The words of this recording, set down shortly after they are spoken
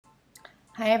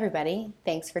Hi, everybody.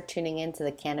 Thanks for tuning in to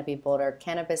the Canopy Boulder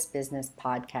Cannabis Business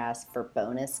Podcast for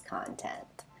bonus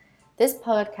content. This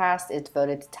podcast is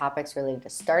devoted to topics related to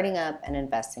starting up and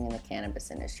investing in the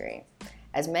cannabis industry.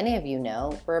 As many of you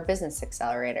know, we're a business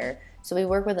accelerator, so we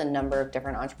work with a number of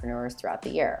different entrepreneurs throughout the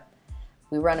year.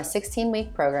 We run a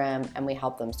 16-week program and we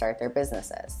help them start their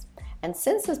businesses. And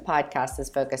since this podcast is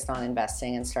focused on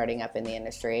investing and starting up in the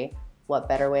industry, what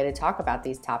better way to talk about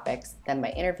these topics than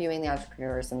by interviewing the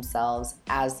entrepreneurs themselves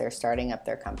as they're starting up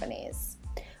their companies?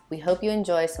 We hope you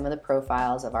enjoy some of the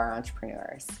profiles of our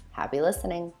entrepreneurs. Happy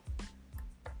listening.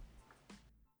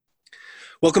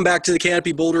 Welcome back to the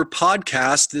Canopy Boulder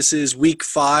podcast. This is week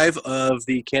 5 of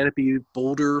the Canopy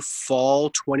Boulder Fall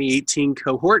 2018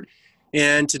 cohort.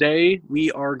 And today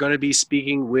we are going to be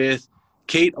speaking with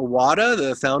Kate Awada,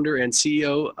 the founder and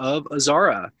CEO of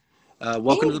Azara.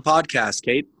 Welcome to the podcast,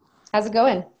 Kate. How's it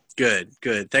going? Good.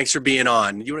 Thanks for being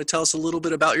on. You want to tell us a little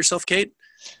bit about yourself, Kate?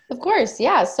 Of course,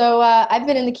 yeah. So I've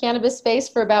been in the cannabis space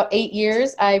for about 8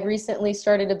 years. I recently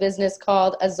started a business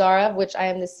called Azara, which I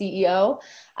am the CEO.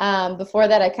 Before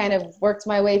that, I kind of worked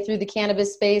my way through the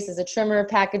cannabis space as a trimmer,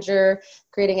 packager,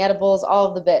 creating edibles, all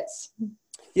of the bits.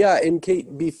 Yeah, and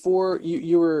Kate, before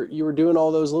you were doing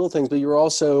all those little things, but you were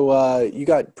also you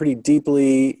got pretty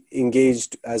deeply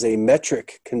engaged as a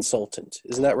metric consultant.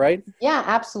 Isn't that right? Yeah,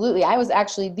 absolutely. I was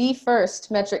actually the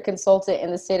first metric consultant in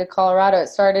the state of Colorado. It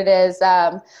started as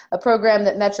a program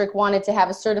that Metric wanted to have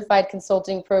a certified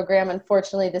consulting program.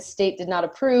 Unfortunately, the state did not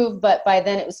approve, but by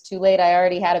then it was too late. I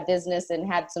already had a business and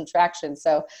had some traction,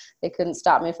 so they couldn't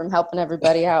stop me from helping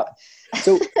everybody out.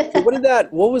 So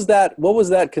what was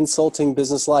that consulting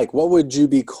business like? What would you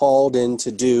be called in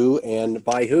to do and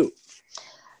by who?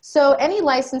 So any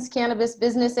licensed cannabis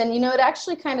business, and it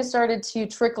actually kind of started to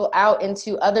trickle out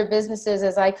into other businesses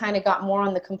as I kind of got more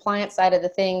on the compliance side of the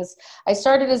things. I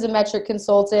started as a metric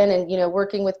consultant and,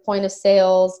 working with point of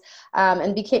sales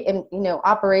and became,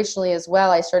 operationally as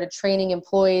well. I started training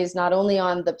employees not only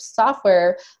on the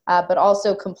software, but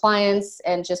also compliance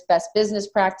and just best business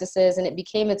practices. And it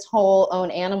became its whole own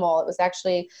animal. It was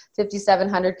actually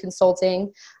 5,700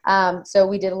 consulting. So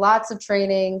we did lots of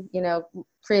training,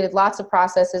 created lots of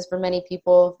processes for many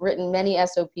people, written many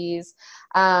SOPs.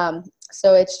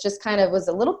 So it's just kind of was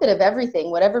a little bit of everything.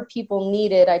 Whatever people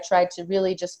needed, I tried to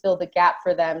really just fill the gap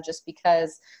for them just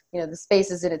because, the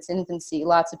space is in its infancy.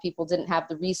 Lots of people didn't have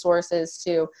the resources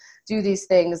to do these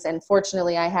things. And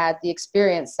fortunately, I had the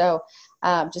experience. So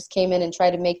just came in and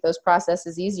tried to make those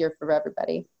processes easier for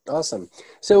everybody. Awesome.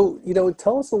 So,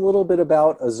 tell us a little bit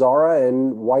about Azara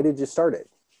and why did you start it?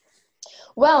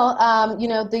 Well,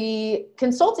 the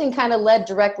consulting kind of led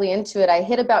directly into it. I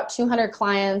hit about 200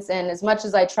 clients, and as much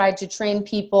as I tried to train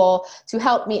people to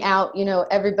help me out,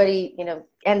 everybody,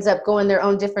 ends up going their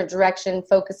own different direction,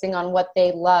 focusing on what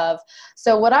they love.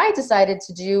 So what I decided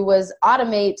to do was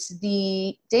automate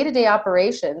the day-to-day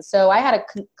operations. So I had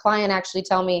a client actually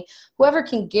tell me, whoever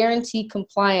can guarantee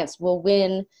compliance will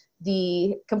win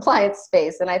the compliance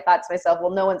space. And I thought to myself, well,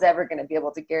 no one's ever going to be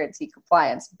able to guarantee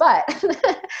compliance, but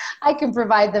I can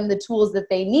provide them the tools that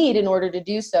they need in order to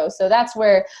do so. So that's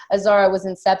where Azara was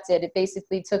incepted. It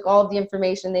basically took all of the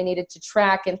information they needed to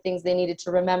track and things they needed to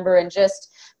remember and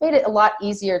just made it a lot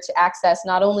easier to access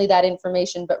not only that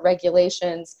information, but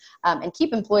regulations and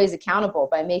keep employees accountable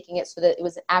by making it so that it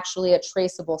was actually a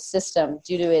traceable system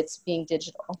due to its being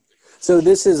digital. So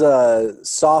this is a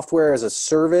software as a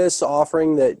service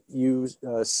offering that you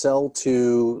sell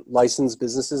to licensed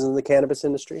businesses in the cannabis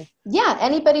industry? Yeah,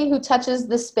 anybody who touches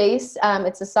the space,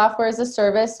 it's a software as a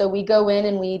service. So we go in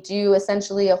and we do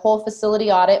essentially a whole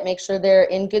facility audit, make sure they're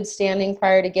in good standing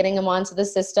prior to getting them onto the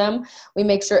system. We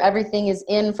make sure everything is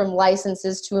in from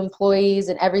licenses to employees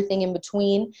and everything in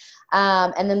between.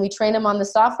 And then we train them on the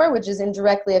software, which is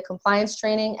indirectly a compliance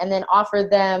training, and then offer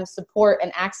them support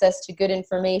and access to good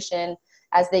information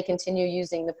as they continue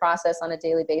using the process on a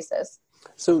daily basis.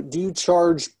 So do you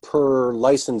charge per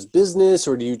licensed business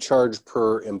or do you charge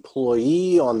per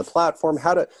employee on the platform?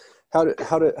 How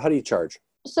do you charge?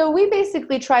 So we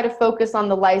basically try to focus on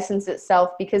the license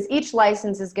itself because each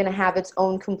license is going to have its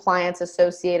own compliance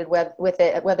associated with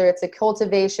it, whether it's a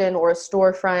cultivation or a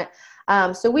storefront.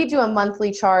 So we do a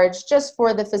monthly charge just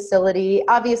for the facility.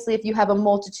 Obviously, if you have a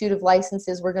multitude of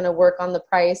licenses, we're going to work on the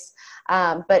price.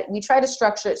 But we try to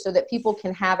structure it so that people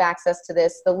can have access to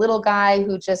this. The little guy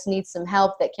who just needs some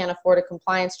help that can't afford a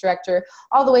compliance director,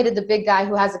 all the way to the big guy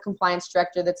who has a compliance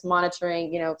director that's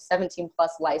monitoring, 17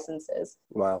 plus licenses.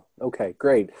 Wow. Okay,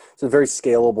 great. So very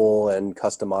scalable and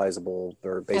customizable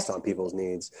or based on Absolutely. people's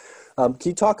needs. Can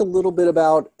you talk a little bit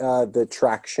about the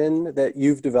traction that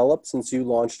you've developed since you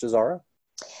launched Azara?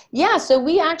 Yeah, so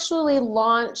we actually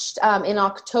launched in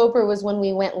October was when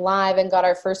we went live and got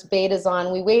our first betas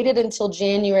on. We waited until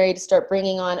January to start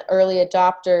bringing on early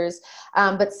adopters.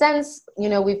 But since,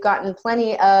 we've gotten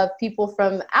plenty of people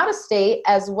from out of state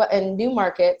as well and new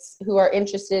markets who are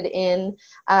interested in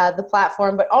the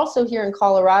platform, but also here in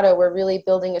Colorado, we're really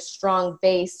building a strong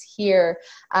base here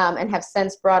and have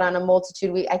since brought on a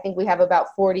multitude. I think we have about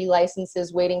 40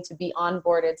 licenses waiting to be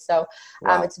onboarded. So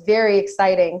Wow. it's very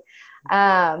exciting.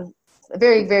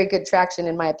 Very, very good traction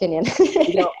in my opinion.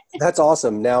 That's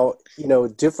awesome. Now,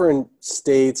 different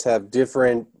states have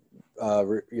different,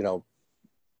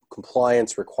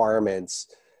 compliance requirements.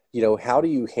 How do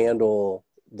you handle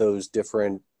those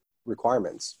different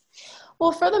requirements?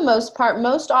 Well, for the most part,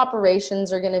 most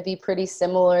operations are going to be pretty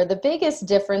similar. The biggest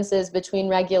differences between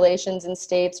regulations and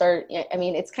states are,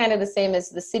 it's kind of the same as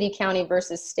the city, county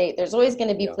versus state. There's always going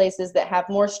to be places that have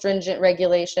more stringent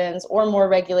regulations or more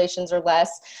regulations or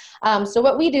less. So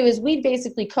what we do is we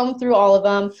basically comb through all of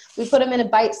them. We put them in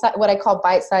what I call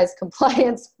bite-sized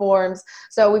compliance forms.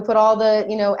 So we put all the,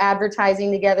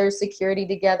 advertising together, security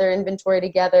together, inventory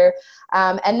together.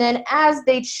 And then as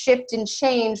they shift and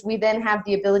change, we then have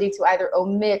the ability to either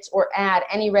omit or add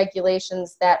any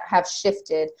regulations that have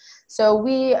shifted. So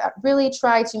we really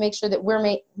try to make sure that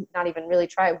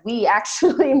we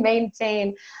actually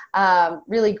maintain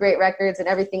really great records and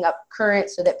everything up current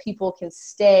so that people can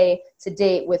stay to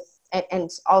date with and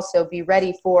also be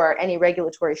ready for any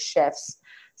regulatory shifts.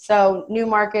 So new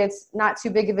markets, not too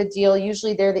big of a deal.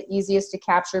 Usually they're the easiest to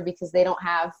capture because they don't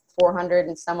have 400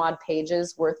 and some odd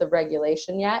pages worth of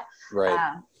regulation yet.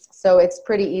 Right. So it's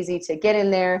pretty easy to get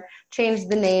in there, change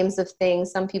the names of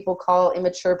things. Some people call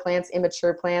immature plants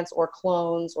or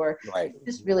clones, or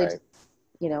just really,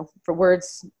 for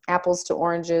words, apples to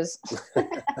oranges.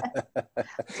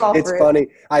 It's funny.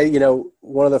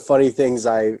 One of the funny things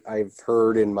I've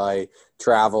heard in my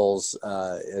travels,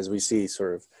 as we see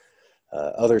sort of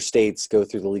other states go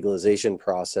through the legalization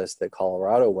process that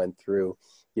Colorado went through,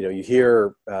 you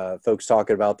hear folks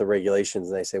talking about the regulations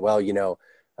and they say, well,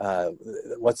 I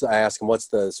ask them, what's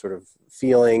the sort of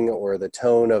feeling or the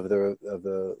tone of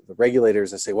the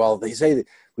regulators? I say, well, they say that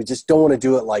we just don't want to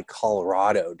do it like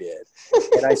Colorado did.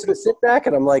 And I sort of sit back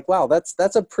and I'm like, wow,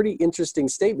 that's a pretty interesting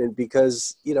statement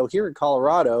because, here in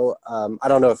Colorado, I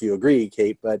don't know if you agree,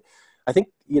 Kate, but I think,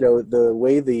 the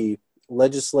way the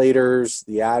legislators,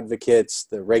 the advocates,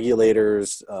 the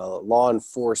regulators, law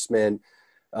enforcement,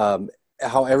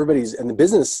 how everybody's and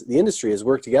the industry has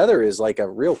worked together is like a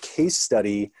real case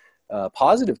study,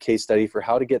 positive case study for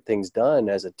how to get things done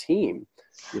as a team.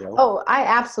 Oh, I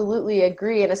absolutely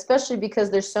agree. And especially because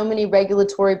there's so many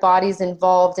regulatory bodies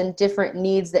involved and different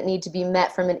needs that need to be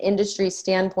met from an industry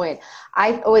standpoint.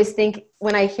 I always think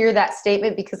when I hear that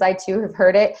statement, because I too have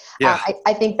heard it,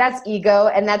 I think that's ego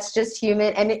and that's just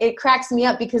human. And it cracks me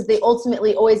up because they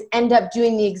ultimately always end up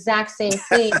doing the exact same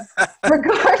thing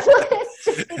regardless,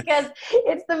 just because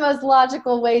it's the most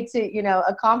logical way to,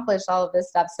 accomplish all of this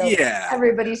stuff. So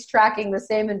everybody's tracking the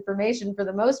same information for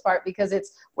the most part because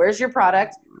it's where's your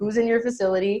product, who's in your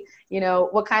facility,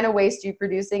 what kind of waste are you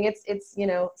producing? It's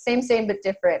same, but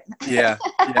different.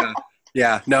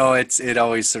 Yeah, no, it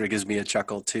always sort of gives me a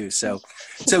chuckle too. So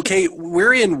Kate,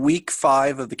 we're in week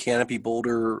 5 of the Canopy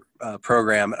Boulder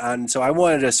program. And so I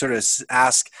wanted to sort of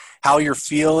ask how you're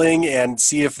feeling and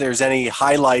see if there's any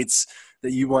highlights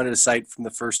that you wanted to cite from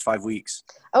the first 5 weeks.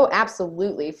 Oh,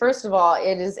 absolutely. First of all,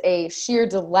 it is a sheer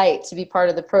delight to be part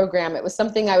of the program. It was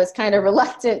something I was kind of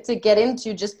reluctant to get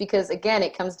into just because, again,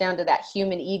 it comes down to that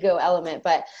human ego element.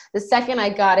 But the second I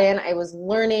got in, I was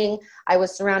learning. I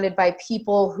was surrounded by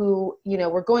people who,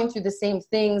 were going through the same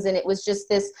things. And it was just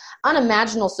this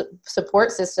unimaginable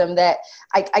support system that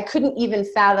I couldn't even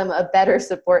fathom a better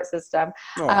support system.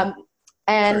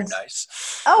 And very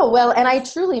nice. Oh, well, and I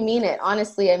truly mean it,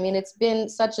 honestly. I mean, it's been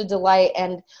such a delight,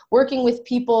 and working with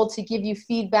people to give you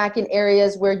feedback in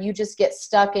areas where you just get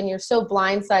stuck and you're so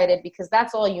blindsided because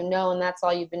that's all you know and that's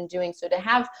all you've been doing. So to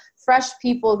have fresh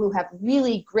people who have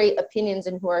really great opinions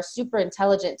and who are super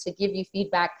intelligent to give you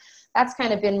feedback, that's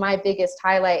kind of been my biggest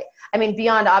highlight. I mean,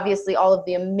 beyond obviously all of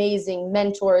the amazing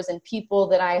mentors and people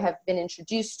that I have been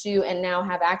introduced to and now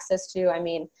have access to, I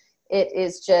mean, it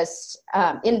is just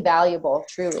invaluable,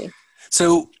 truly.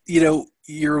 So,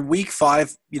 you're week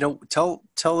 5, tell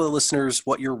the listeners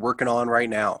what you're working on right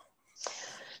now.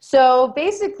 So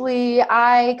basically,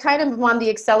 I kind of am on the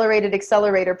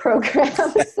accelerator program.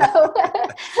 So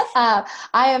I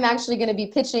am actually going to be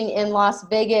pitching in Las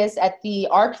Vegas at the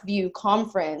ArcView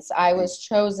conference. I was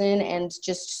chosen and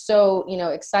just so,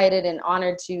 excited and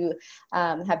honored to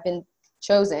have been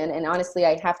chosen. And honestly,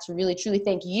 I have to really, truly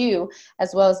thank you,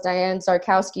 as well as Diane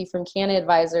Zarkowski from Canna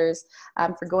Advisors,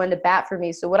 for going to bat for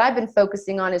me. So what I've been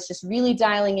focusing on is just really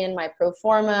dialing in my pro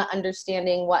forma,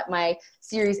 understanding what my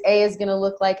Series A is going to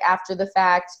look like after the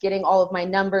fact, getting all of my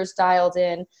numbers dialed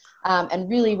in, and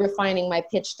really refining my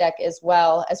pitch deck as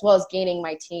well as gaining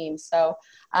my team. So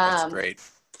That's great.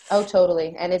 Oh,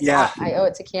 totally. And I owe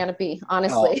it to Canopy,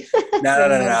 honestly. Oh,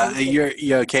 no.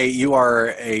 You're Kate, you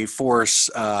are a force,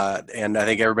 and I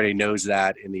think everybody knows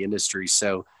that in the industry.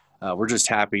 So we're just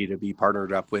happy to be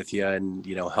partnered up with you and,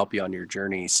 help you on your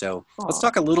journey. So let's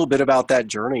talk a little bit about that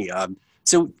journey.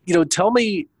 So, tell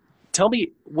me, how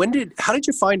did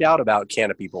you find out about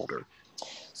Canopy Boulder?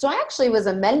 So I actually was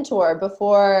a mentor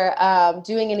before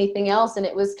doing anything else, and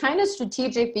it was kind of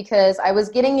strategic because I was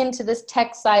getting into this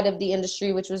tech side of the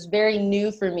industry, which was very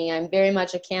new for me. I'm very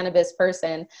much a cannabis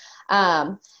person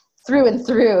through and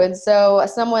through, and so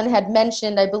someone had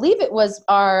mentioned, I believe it was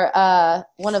our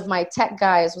one of my tech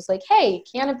guys was like, "Hey,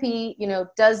 Canopy,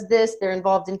 does this? They're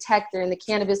involved in tech. They're in the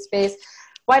cannabis space.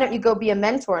 Why don't you go be a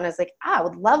mentor?" And I was like, I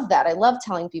would love that. I love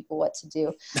telling people what to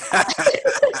do.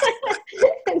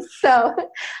 And so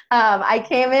I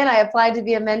came in, I applied to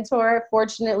be a mentor.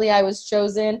 Fortunately, I was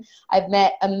chosen. I've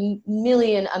met a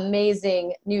million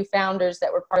amazing new founders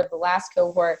that were part of the last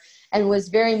cohort and was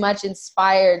very much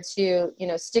inspired to,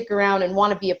 stick around and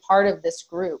want to be a part of this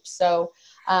group. So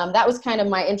that was kind of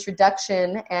my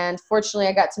introduction. And fortunately,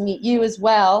 I got to meet you as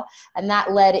well. And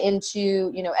that led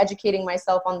into, educating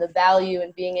myself on the value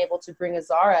and being able to bring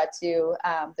Azara to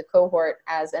the cohort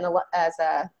as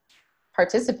a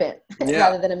participant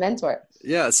rather than a mentor.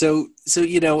 Yeah. So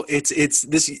it's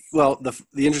this. Well,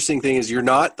 the interesting thing is you're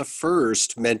not the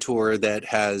first mentor that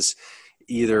has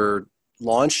either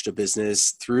launched a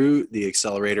business through the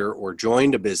accelerator or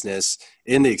joined a business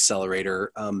in the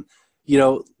accelerator.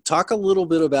 Talk a little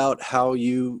bit about how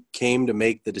you came to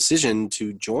make the decision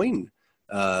to join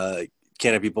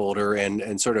Canopy Boulder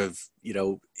and sort of,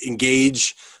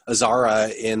 engage Azara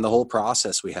in the whole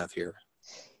process we have here.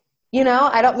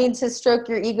 I don't mean to stroke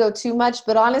your ego too much,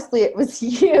 but honestly, it was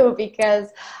you, because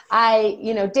I,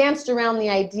 danced around the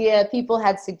idea. People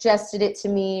had suggested it to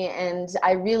me, and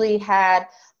I really had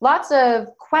lots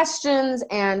of questions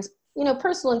and,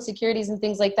 personal insecurities and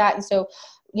things like that. And so,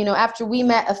 after we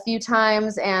met a few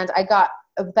times and I got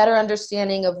a better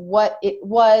understanding of what it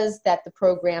was that the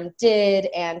program did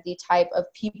and the type of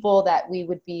people that we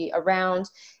would be around,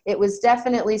 it was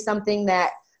definitely something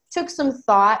that took some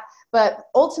thought. But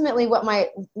ultimately what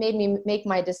made me make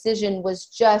my decision was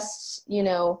just,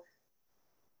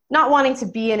 not wanting to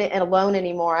be in it alone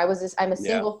anymore. I'm a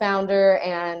single founder,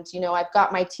 and, I've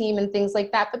got my team and things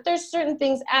like that. But there's certain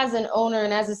things as an owner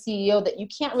and as a CEO that you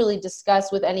can't really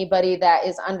discuss with anybody that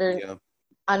is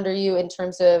under you in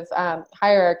terms of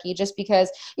hierarchy, just because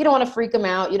you don't want to freak them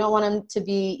out. You don't want them to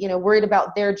be, worried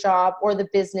about their job or the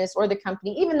business or the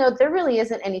company, even though there really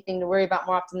isn't anything to worry about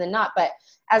more often than not. But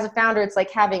as a founder, it's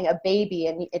like having a baby,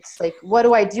 and it's like, what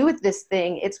do I do with this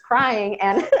thing? It's crying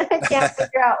and I can't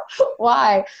figure out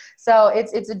why. So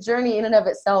it's a journey in and of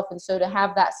itself. And so to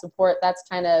have that support, that's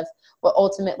kind of what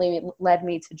ultimately led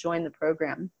me to join the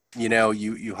program.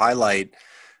 You highlight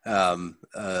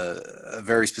a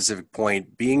very specific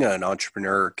point. Being an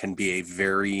entrepreneur can be a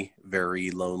very, very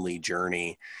lonely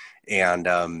journey. And,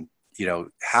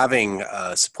 having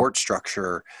a support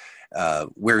structure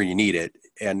where you need it,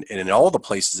 and in all the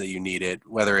places that you need it,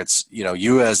 whether it's,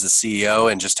 you as the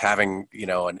CEO and just having,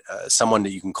 someone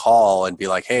that you can call and be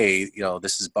like, hey,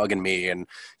 this is bugging me and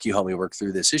can you help me work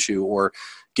through this issue, or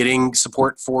getting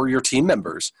support for your team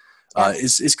members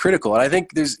is critical. And I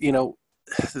think there's,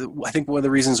 I think one of the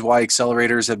reasons why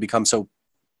accelerators have become so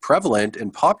prevalent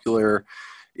and popular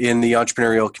in the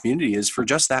entrepreneurial community is for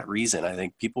just that reason. I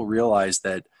think people realize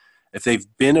that if they've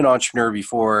been an entrepreneur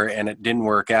before and it didn't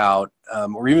work out,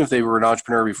 or even if they were an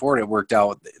entrepreneur before and it worked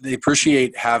out, they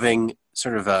appreciate having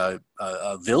sort of a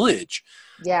village,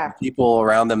 people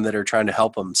around them that are trying to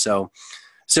help them. So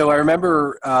I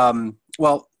remember,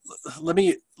 well, let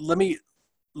me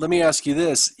ask you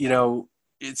this.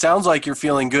 It sounds like you're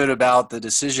feeling good about the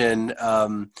decision.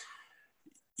 How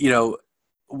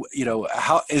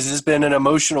has this been an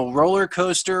emotional roller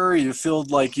coaster? You feel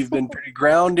like you've been pretty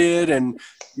grounded, and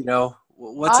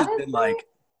what's Honestly, it been like?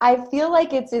 I feel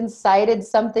like it's incited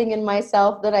something in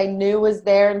myself that I knew was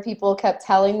there and people kept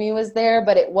telling me was there,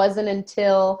 but it wasn't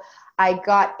until I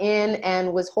got in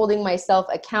and was holding myself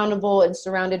accountable and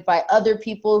surrounded by other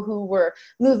people who were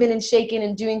moving and shaking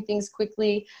and doing things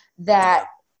quickly that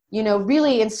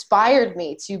really inspired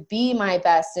me to be my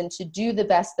best and to do the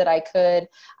best that I could.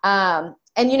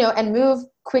 and move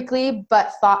quickly,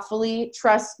 but thoughtfully,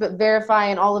 trust, but verify,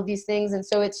 and all of these things. And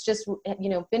so it's just,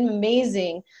 been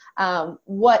amazing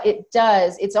what it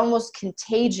does. It's almost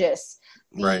contagious,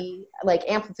 the like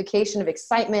amplification of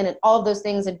excitement and all of those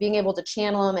things, and being able to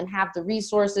channel them and have the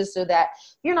resources so that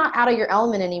you're not out of your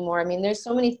element anymore. I mean, there's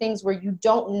so many things where you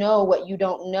don't know what you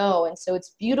don't know. And so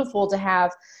it's beautiful to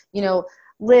have,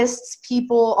 lists,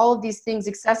 people, all of these things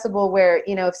accessible where,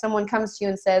 if someone comes to you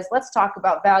and says, let's talk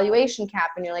about valuation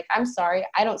cap, and you're like, I'm sorry,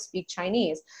 I don't speak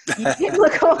Chinese. You can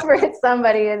look over at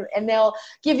somebody and they'll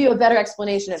give you a better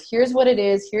explanation of here's what it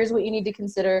is, here's what you need to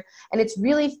consider. And it's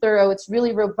really thorough, it's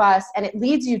really robust, and it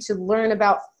leads you to learn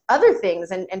about other things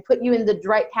and put you in the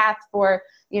right path for,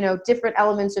 different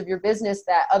elements of your business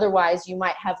that otherwise you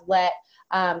might have let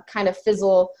kind of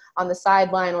fizzle on the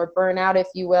sideline or burn out, if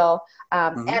you will,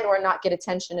 and or not get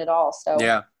attention at all. So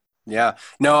yeah.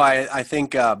 No, I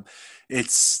think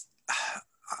it's.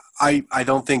 I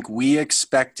don't think we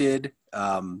expected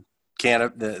the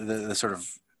sort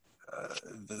of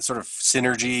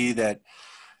synergy that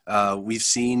we've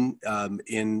seen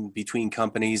in between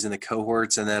companies and the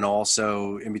cohorts, and then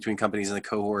also in between companies and the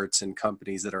cohorts and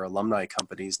companies that are alumni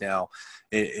companies now.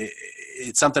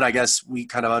 It's something I guess we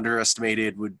kind of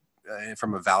underestimated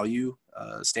from a value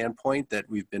standpoint that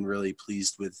we've been really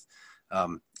pleased with.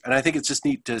 And I think it's just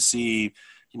neat to see,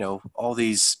 all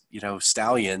these,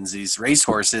 stallions, these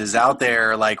racehorses out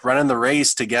there like running the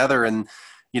race together. And,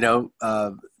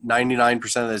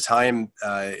 99% of the time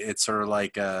it's sort of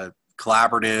like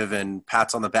collaborative and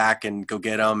pats on the back and go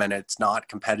get them. And it's not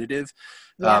competitive.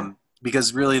 Yeah.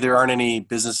 Because really there aren't any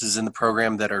businesses in the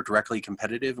program that are directly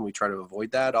competitive, and we try to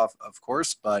avoid that, of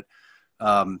course. But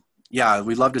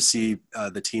we'd love to see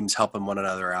the teams helping one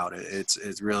another out.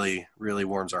 It's really, really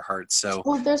warms our hearts. So,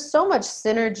 well, there's so much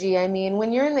synergy. I mean,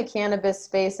 when you're in the cannabis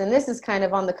space, and this is kind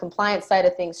of on the compliance side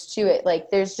of things too,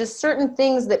 there's just certain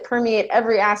things that permeate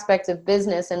every aspect of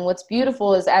business. And what's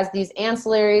beautiful is as these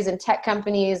ancillaries and tech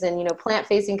companies and,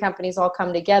 plant-facing companies all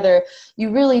come together, you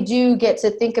really do get to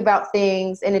think about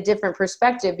things in a different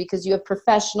perspective, because you have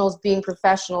professionals being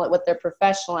professional at what they're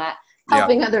professional at,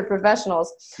 helping other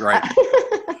professionals. Right.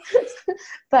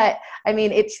 But I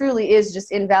mean, it truly is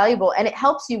just invaluable. And it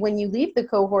helps you when you leave the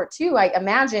cohort too, I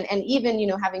imagine. And even,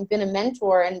 having been a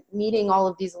mentor and meeting all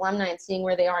of these alumni and seeing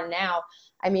where they are now,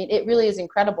 I mean, it really is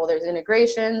incredible. There's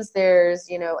integrations, there's,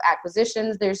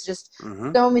 acquisitions, there's just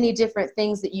so many different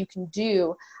things that you can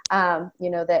do,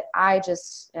 that I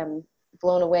just am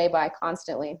blown away by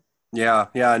constantly. Yeah.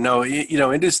 No,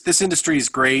 this industry is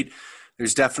great.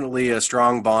 There's definitely a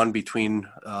strong bond between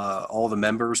all the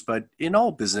members, but in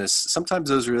all business, sometimes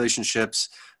those relationships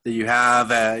that you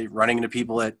have running into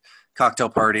people at cocktail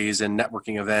parties and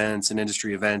networking events and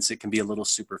industry events, it can be a little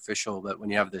superficial. But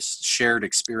when you have this shared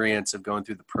experience of going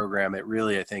through the program, it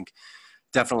really, I think,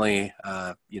 definitely,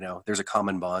 there's a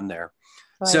common bond there.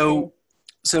 So,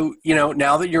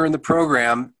 now that you're in the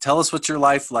program, tell us what your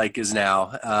life is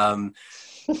now.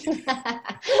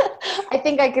 I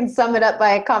think I can sum it up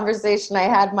by a conversation I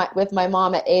had with my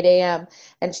mom at 8 a.m.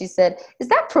 And she said, is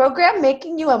that program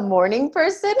making you a morning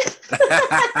person?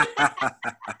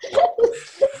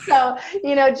 So,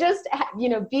 just,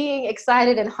 being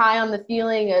excited and high on the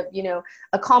feeling of,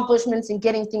 accomplishments and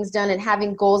getting things done and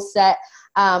having goals set.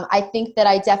 I think that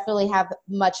I definitely have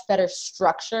much better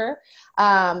structure,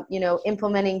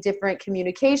 implementing different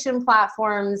communication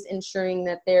platforms, ensuring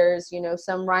that there's,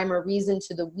 some rhyme or reason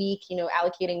to the week,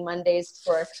 allocating Mondays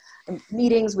for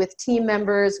meetings with team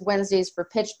members, Wednesdays for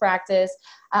pitch practice.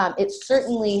 It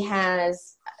certainly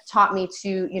has taught me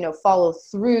to, follow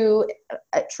through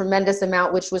a tremendous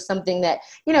amount, which was something that,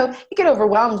 you get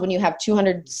overwhelmed when you have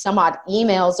 200 some odd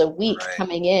emails a week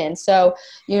coming in. So,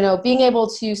 being able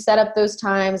to set up those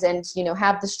times and,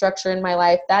 have the structure in my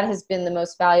life, that has been the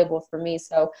most valuable for me.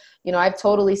 So, I've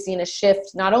totally seen a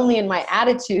shift, not only in my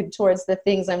attitude towards the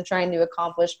things I'm trying to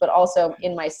accomplish, but also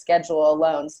in my schedule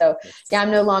alone. So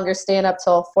I'm no longer staying up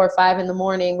till 4 or 5 in the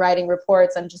morning, writing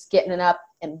reports. I'm just getting it up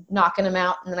and knocking them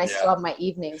out, and then I still have my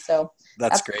evening. So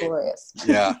that's great. Glorious.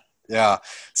 Yeah.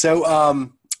 So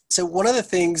one of the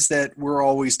things that we're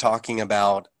always talking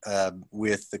about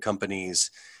with the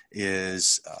companies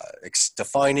is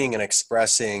defining and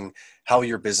expressing how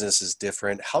your business is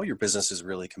different, how your business is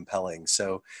really compelling.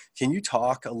 So can you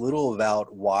talk a little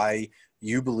about why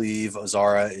you believe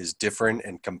Ozara is different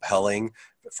and compelling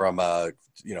from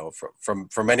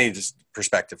from any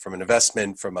perspective, from an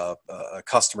investment, from a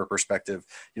customer perspective?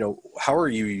 How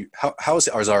is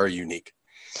Ozara unique?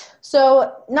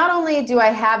 So not only do I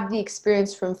have the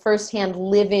experience from firsthand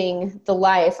living the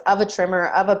life of a trimmer,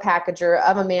 of a packager,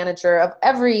 of a manager, of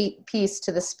every piece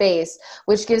to the space,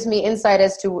 which gives me insight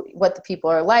as to what the people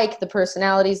are like, the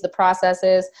personalities, the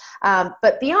processes.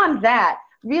 But beyond that,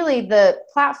 really the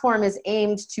platform is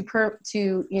aimed to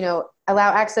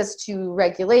allow access to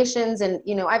regulations. And,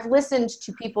 I've listened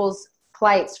to people's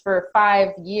plights for 5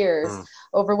 years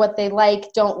over what they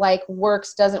like, don't like,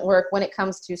 works, doesn't work when it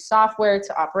comes to software,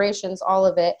 to operations, all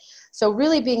of it. So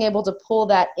really being able to pull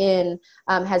that in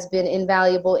has been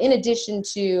invaluable, in addition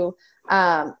to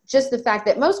just the fact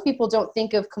that most people don't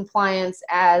think of compliance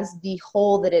as the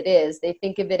whole that it is. They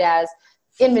think of it as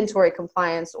inventory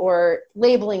compliance or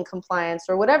labeling compliance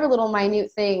or whatever little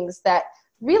minute things that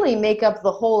really make up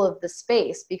the whole of the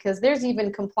space, because there's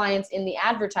even compliance in the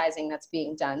advertising that's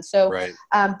being done. So Right.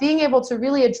 Being able to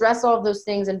really address all of those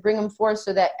things and bring them forth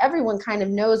so that everyone kind of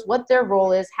knows what their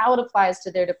role is, how it applies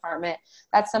to their department,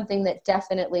 that's something that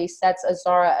definitely sets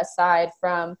Azara aside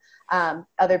from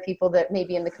other people that may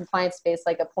be in the compliance space,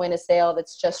 like a point of sale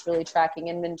that's just really tracking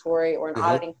inventory, or an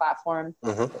auditing platform,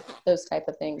 those type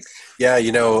of things. Yeah,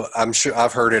 I'm sure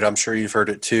I've heard it. I'm sure you've heard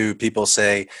it too. People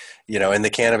say, in the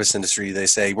cannabis industry, they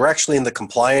say, we're actually in the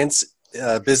compliance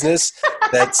business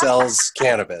that sells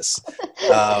cannabis.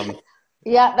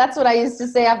 Yeah, that's what I used to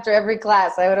say after every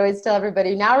class. I would always tell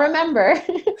everybody, now remember,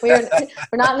 we're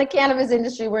not in the cannabis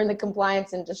industry, we're in the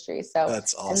compliance industry. So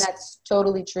That's awesome. And that's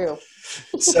totally true.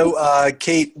 So,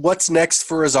 Kate, what's next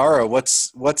for Azara?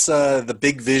 What's the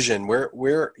big vision?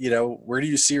 Where do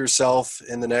you see yourself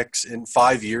in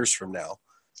 5 years from now?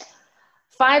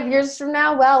 5 years from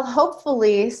now, well,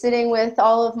 hopefully sitting with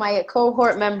all of my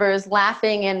cohort members,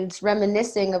 laughing and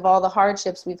reminiscing of all the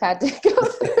hardships we've had to go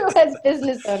through as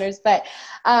business owners. But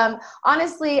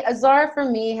honestly, Azara for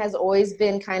me has always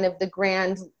been kind of the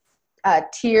grand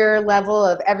tier level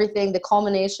of everything, the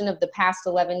culmination of the past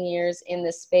 11 years in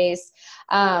this space.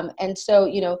 And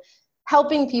so,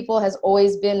 helping people has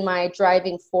always been my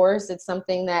driving force. It's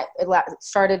something that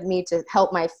started me to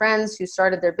help my friends who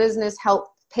started their business, help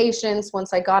patients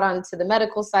once I got onto the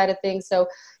medical side of things. So,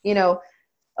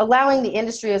 allowing the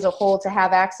industry as a whole to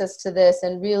have access to this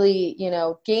and really,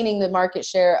 gaining the market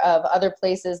share of other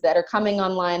places that are coming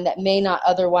online that may not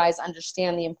otherwise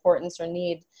understand the importance or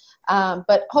need.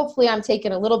 But hopefully I'm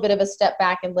taking a little bit of a step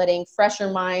back and letting fresher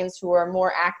minds who are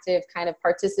more active kind of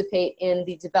participate in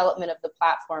the development of the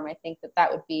platform. I think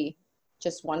that would be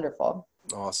just wonderful.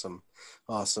 Awesome.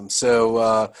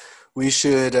 So we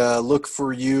should look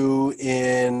for you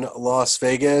in Las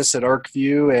Vegas at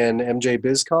ArcView and MJ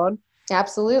BizCon?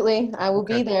 Absolutely. I will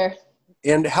be there.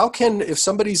 And if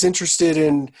somebody's interested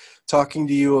in talking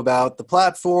to you about the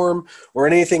platform or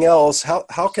anything else,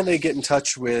 how can they get in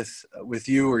touch with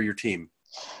you or your team?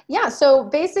 Yeah, so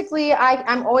basically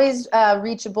I'm always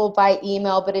reachable by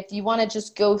email, but if you want to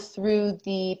just go through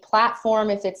the platform,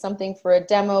 if it's something for a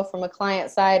demo from a client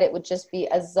side, it would just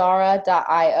be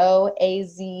azara.io,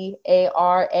 azara.io,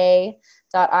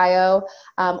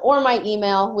 or my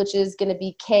email, which is going to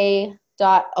be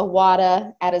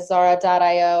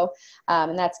k.awada@azara.io,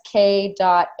 and that's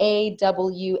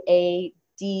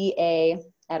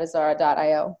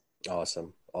k.awada@azara.io.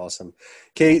 Awesome.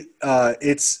 Kate,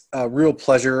 it's a real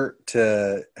pleasure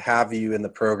to have you in the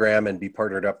program and be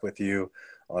partnered up with you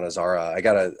on Azara. I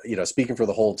gotta, speaking for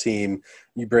the whole team,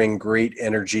 you bring great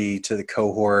energy to the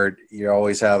cohort. You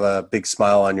always have a big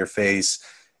smile on your face.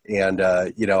 And,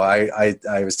 I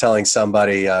was telling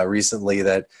somebody recently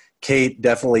that Kate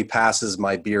definitely passes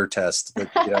my beer test. But,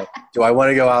 do I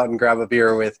want to go out and grab a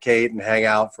beer with Kate and hang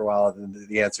out for a while?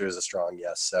 The answer is a strong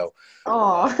yes. So,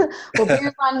 well,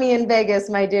 beer's on me in Vegas,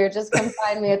 my dear. Just come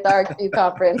find me at the ArcView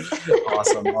conference.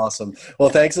 Awesome. Well,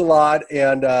 thanks a lot.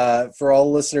 And for all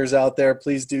the listeners out there,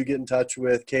 please do get in touch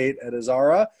with Kate at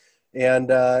Azara. And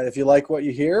if you like what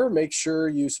you hear, make sure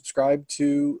you subscribe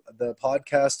to the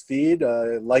podcast feed,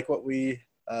 like what we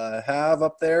have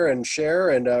up there, and share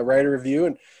and write a review.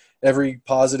 And every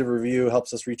positive review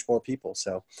helps us reach more people.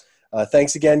 So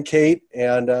thanks again, Kate,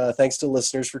 and thanks to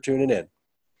listeners for tuning in.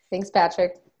 Thanks,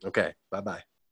 Patrick. Okay, bye-bye.